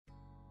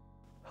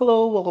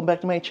Hello, welcome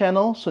back to my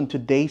channel. So in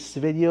today's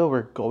video,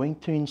 we're going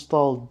to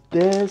install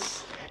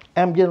this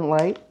ambient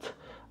light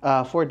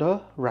for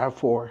the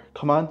RAV4.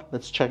 Come on,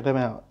 let's check them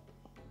out.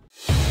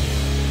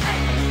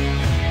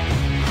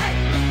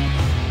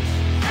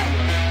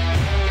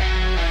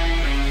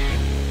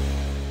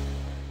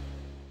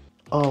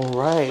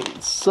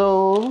 Alright,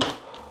 so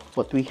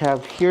what we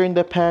have here in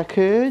the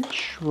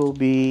package will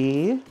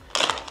be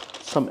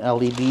some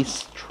LED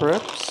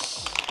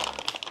strips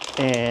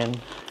and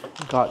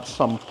got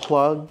some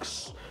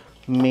plugs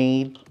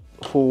made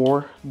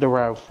for the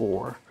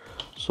RAV4.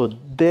 So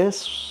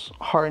this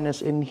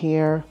harness in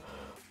here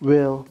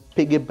will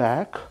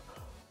piggyback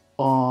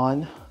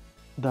on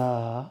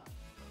the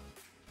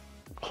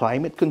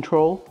climate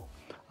control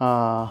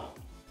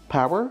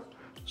power,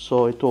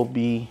 so it will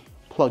be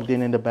plugged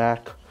in the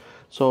back.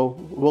 So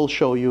we'll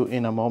show you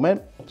in a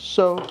moment.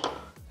 So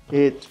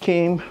it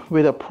came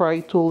with a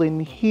pry tool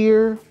in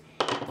here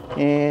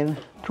and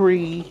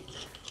 3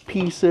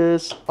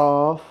 pieces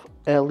of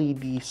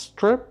LED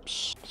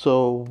strips.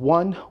 So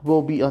one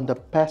will be on the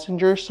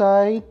passenger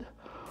side,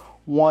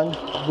 one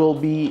will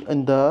be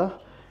in the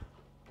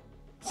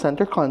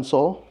center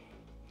console,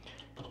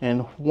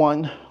 and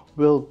one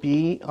will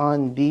be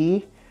on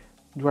the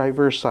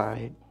driver's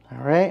side.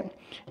 All right,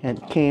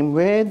 and came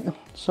with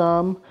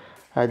some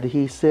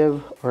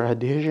adhesive or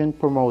adhesion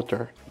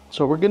promoter.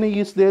 So we're gonna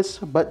use this,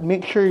 but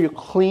make sure you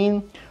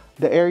clean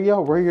the area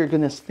where you're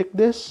gonna stick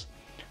this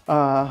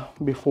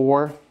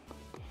before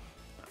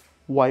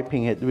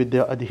wiping it with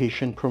the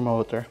adhesion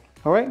promoter.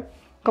 All right,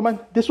 come on,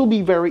 this will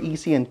be very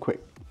easy and quick.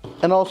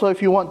 And also,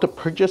 if you want to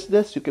purchase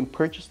this, you can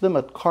purchase them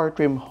at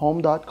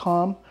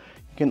CARTRIMHOME.com.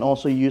 You can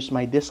also use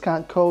my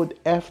discount code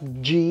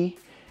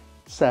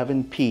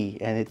FG7P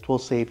and it will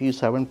save you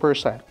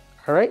 7%.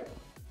 All right.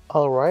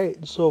 All right,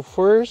 so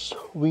first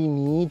we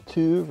need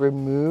to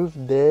remove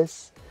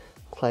this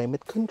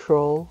climate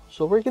control.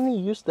 So we're gonna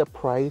use the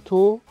pry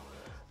tool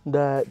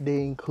that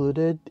they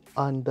included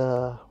on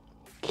the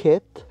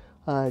kit,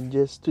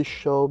 just to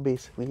show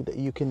basically that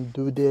you can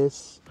do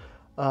this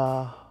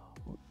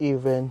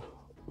even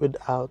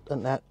without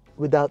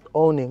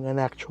owning an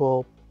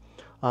actual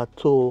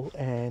tool,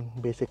 and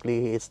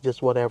basically it's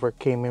just whatever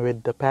came in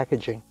with the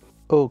packaging.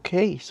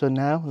 Okay, so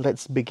now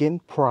let's begin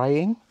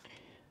prying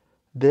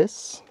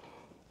this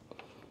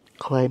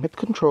climate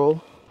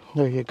control.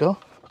 There you go,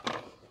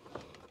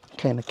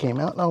 kind of came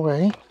out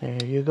already.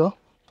 There you go.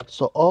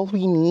 So all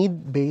we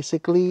need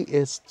basically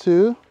is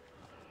to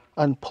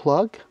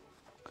unplug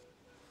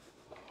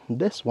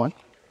this one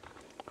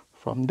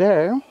from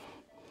there,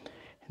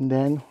 and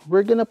then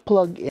we're gonna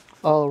plug in.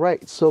 All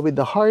right, so with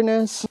the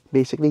harness,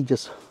 basically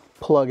just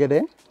plug it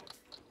in.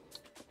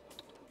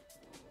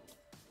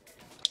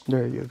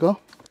 There you go.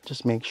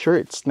 Just make sure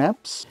it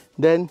snaps.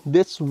 Then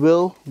this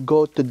will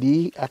go to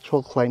the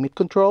actual climate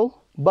control.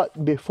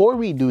 But before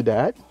we do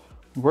that,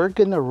 we're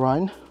gonna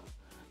run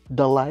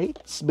the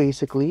lights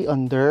basically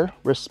on their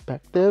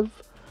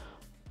respective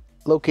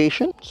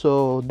location.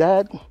 So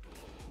that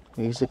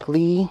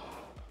basically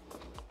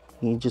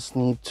you just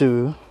need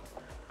to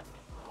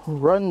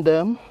run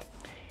them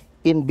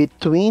in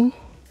between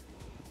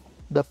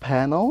the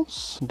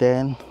panels.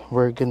 Then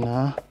we're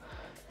gonna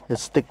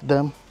stick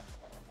them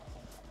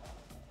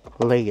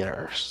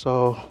later.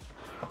 So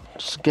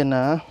just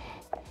gonna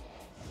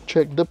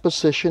check the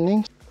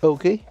positioning.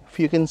 Okay, if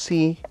you can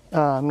see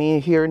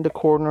me here in the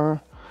corner,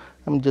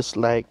 I'm just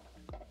like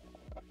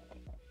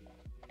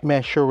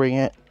measuring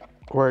it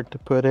where to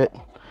put it.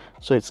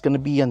 So it's gonna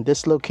be on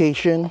this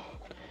location,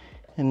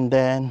 and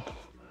then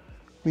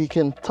we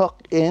can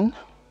tuck in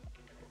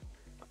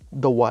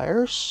the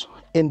wires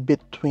in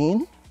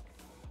between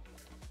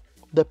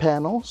the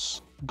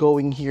panels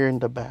going here in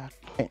the back.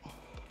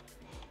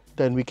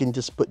 Then we can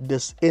just put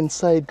this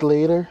inside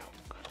later,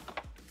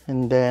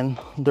 and then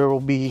there will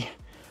be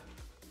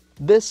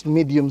this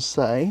medium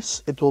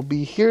size. It will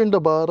be here in the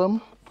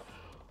bottom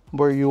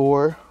where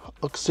your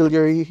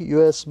auxiliary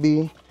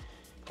USB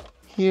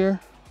here,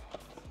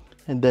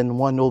 and then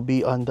one will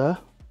be on the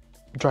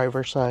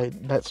driver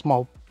side, that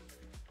small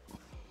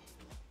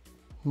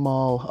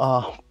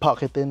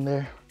pocket in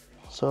there.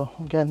 So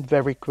again,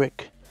 very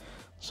quick.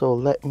 So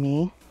let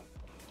me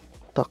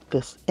tuck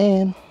this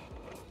in.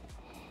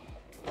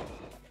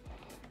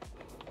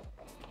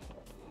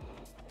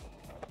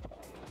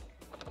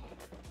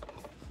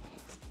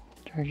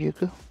 There you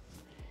go.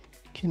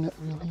 Cannot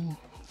really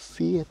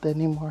see it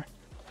anymore.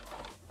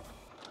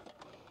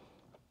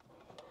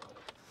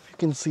 You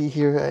can see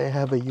here I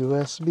have a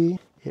USB.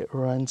 It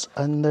runs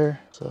under.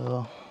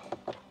 So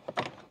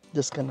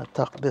just gonna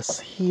tuck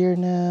this here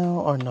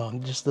now, or no,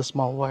 just the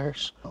small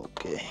wires.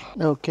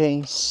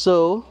 Okay,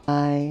 so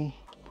I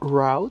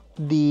route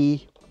the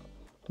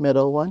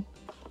middle one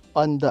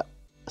on the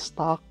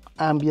stock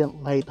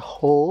ambient light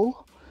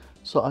hole.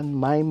 So on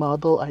my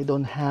model, I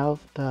don't have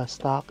the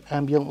stock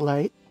ambient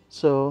light,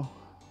 so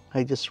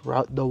I just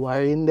route the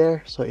wire in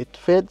there so it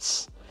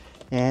fits,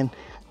 and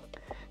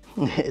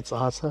it's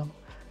awesome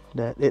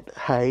that it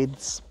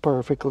hides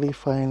perfectly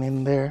fine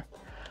in there.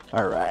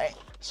 All right,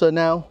 so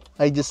now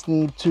I just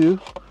need to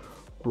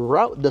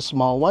route the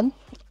small one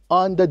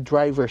on the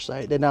driver's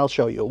side, and I'll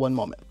show you one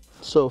moment.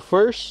 So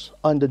first,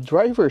 on the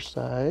driver's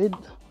side,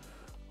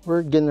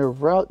 we're gonna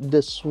route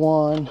this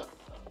one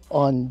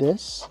on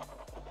this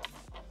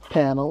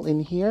panel in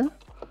here.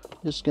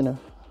 Just gonna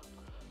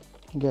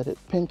get it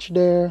pinched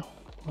there.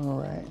 All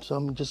right, so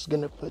I'm just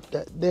gonna put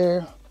that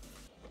there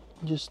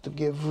just to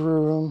give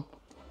room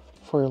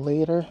for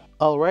later.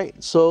 All right,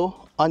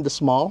 so on the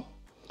small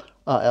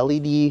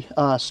LED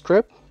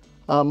strip,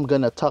 I'm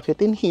gonna tuck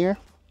it in here.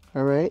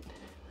 All right,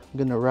 I'm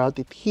gonna route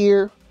it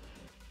here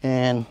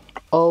and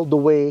all the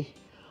way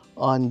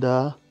on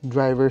the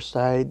driver's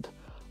side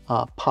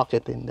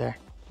pocket in there.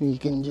 You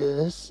can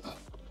just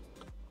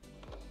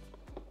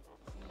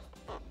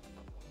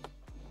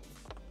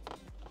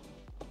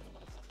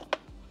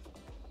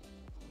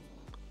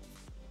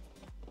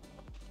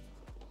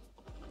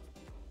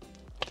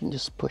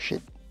push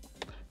it,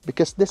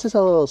 because this is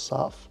a little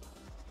soft,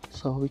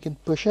 so we can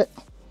push it.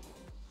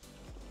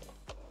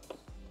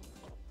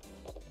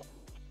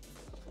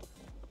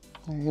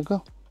 There you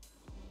go.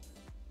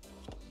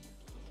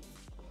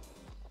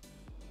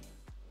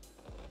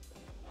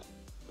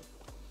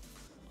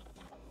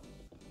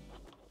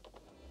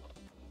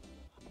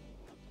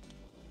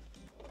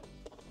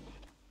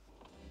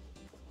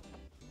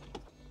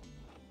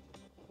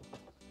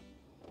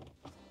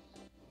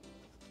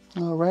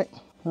 All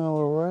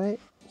right,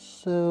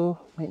 so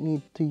might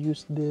need to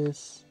use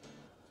this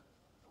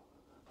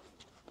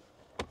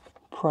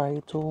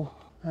pry tool.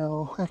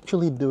 I'll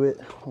actually do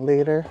it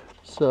later,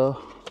 so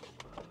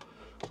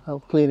I'll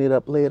clean it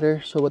up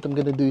later. So what I'm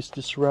gonna do is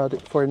just route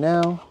it for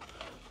now,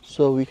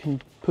 so we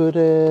can put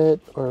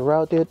it or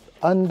route it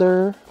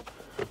under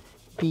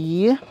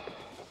the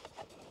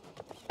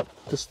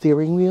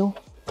steering wheel.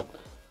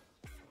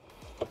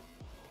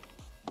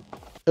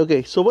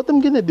 Okay, so what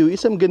I'm gonna do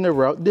is I'm gonna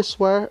route this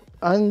wire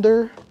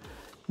under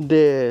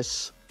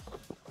this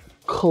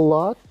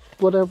cloth,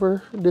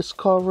 whatever, this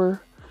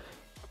cover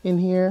in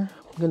here.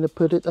 I'm gonna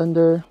put it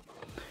under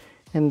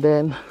and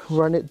then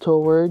run it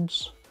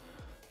towards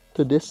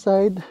to this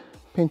side,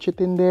 pinch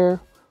it in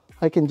there.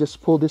 I can just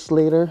pull this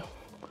later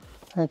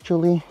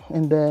actually,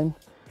 and then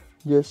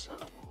just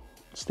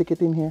stick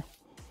it in here.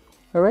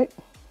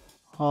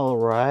 All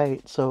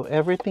right, so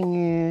everything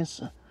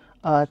is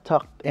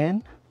tucked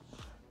in,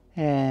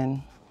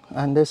 and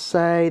on this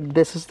side,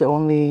 this is the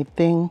only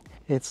thing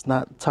it's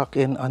not tucked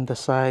in on the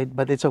side,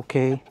 but it's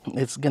okay.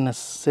 It's gonna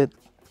sit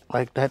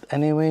like that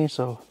anyway,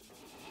 so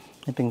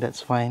I think that's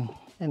fine.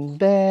 And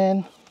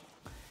then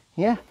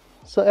yeah,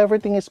 so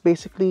everything is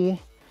basically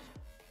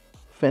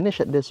finished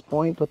at this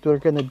point. What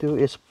we're gonna do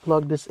is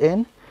plug this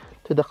in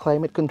to the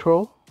climate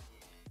control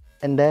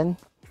and then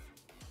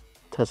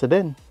test it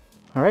in.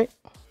 All right,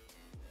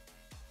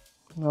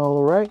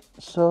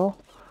 so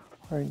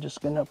we're just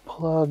gonna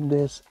plug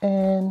this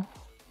in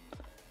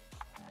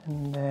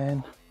and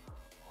then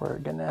we're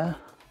gonna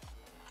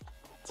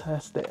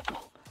test it.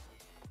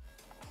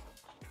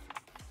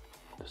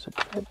 Is it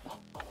good?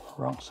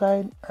 Wrong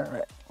side. All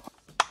right,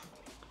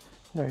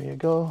 there you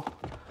go.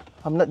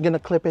 I'm not gonna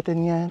clip it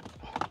in yet,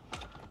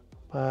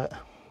 but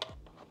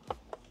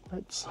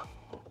let's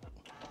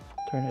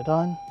turn it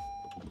on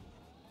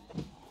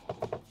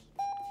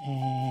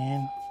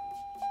and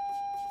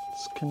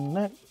let's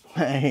connect.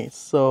 Nice.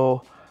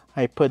 So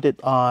I put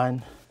it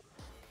on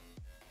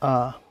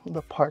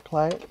the park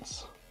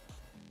lights.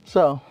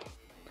 So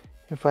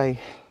if I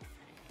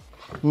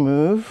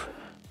move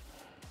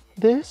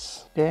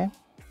this, okay,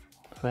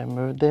 if I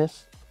move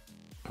this,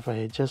 if I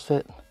adjust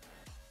it,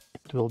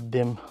 it will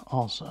dim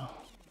also,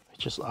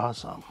 which is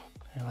awesome.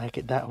 I like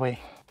it that way,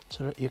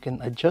 so that you can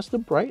adjust the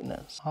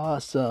brightness.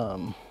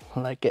 Awesome,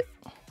 I like it.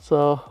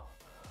 So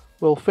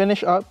we'll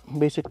finish up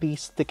basically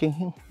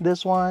sticking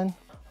this one.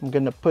 I'm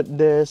gonna put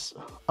this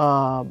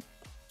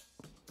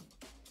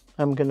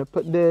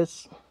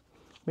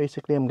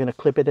basically I'm gonna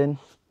clip it in,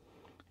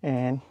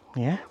 and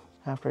yeah,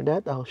 after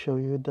that I'll show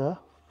you the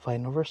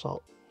final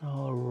result.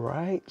 All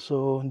right,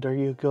 so there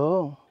you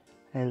go.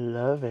 I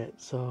love it.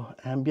 So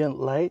ambient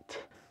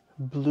light,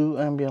 blue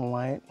ambient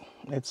light.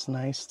 It's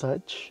nice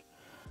touch,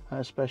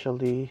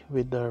 especially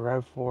with the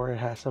RAV4. It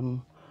has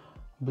some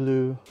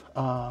blue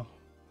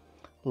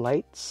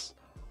lights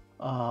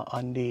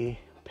on the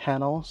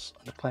panels,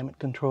 on the climate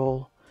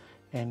control,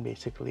 and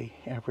basically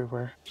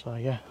everywhere. So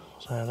yeah,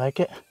 so I like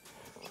it.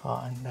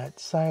 On that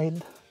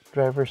side,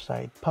 driver's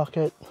side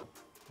pocket,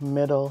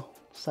 middle,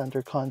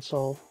 center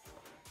console,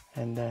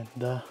 and then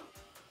the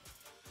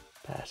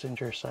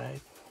passenger side.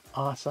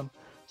 Awesome.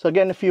 So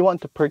again, if you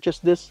want to purchase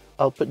this,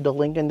 I'll put the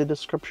link in the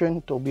description.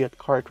 It will be at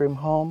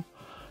CARTRIMHOME,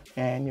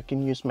 and you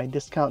can use my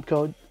discount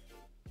code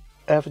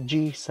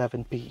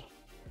FG7P.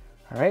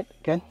 All right,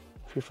 again,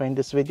 if you find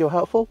this video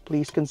helpful,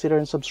 please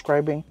consider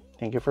subscribing.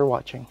 Thank you for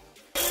watching.